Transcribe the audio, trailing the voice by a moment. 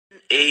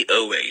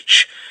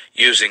NAOH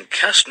using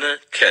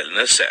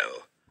Kastner-Kellner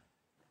cell.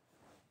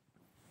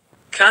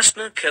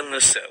 Kastner-Kellner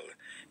cell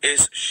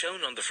is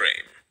shown on the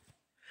frame.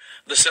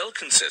 The cell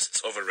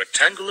consists of a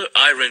rectangular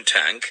iron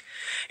tank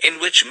in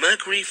which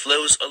mercury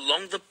flows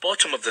along the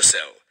bottom of the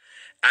cell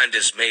and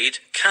is made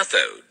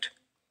cathode.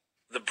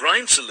 The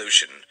brine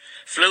solution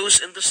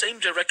flows in the same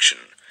direction,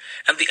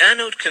 and the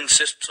anode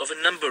consists of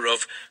a number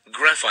of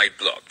graphite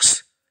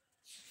blocks.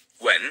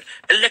 When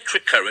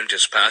electric current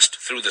is passed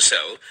through the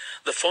cell,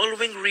 the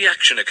following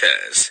reaction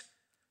occurs.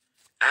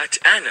 At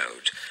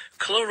anode,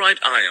 chloride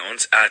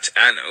ions at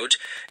anode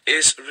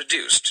is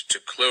reduced to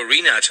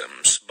chlorine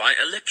atoms by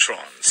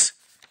electrons.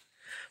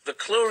 The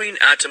chlorine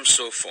atom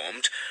so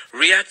formed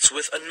reacts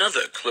with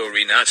another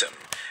chlorine atom,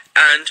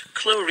 and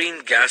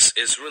chlorine gas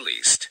is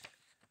released.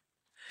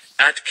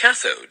 At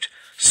cathode,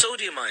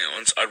 sodium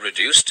ions are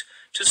reduced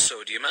to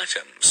sodium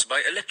atoms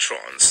by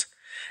electrons,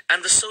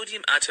 and the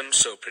sodium atom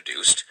so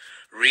produced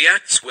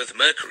reacts with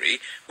mercury,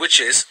 which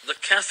is the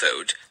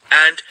cathode,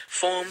 and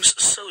forms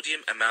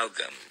sodium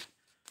amalgam.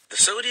 The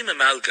sodium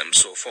amalgam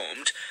so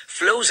formed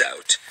flows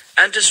out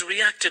and is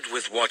reacted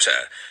with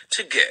water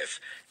to give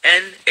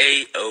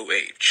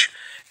NaOH,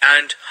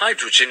 and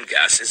hydrogen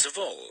gas is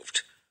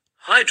evolved.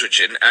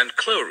 Hydrogen and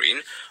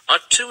chlorine are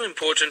two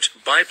important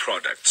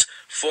byproducts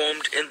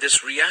formed in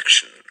this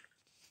reaction.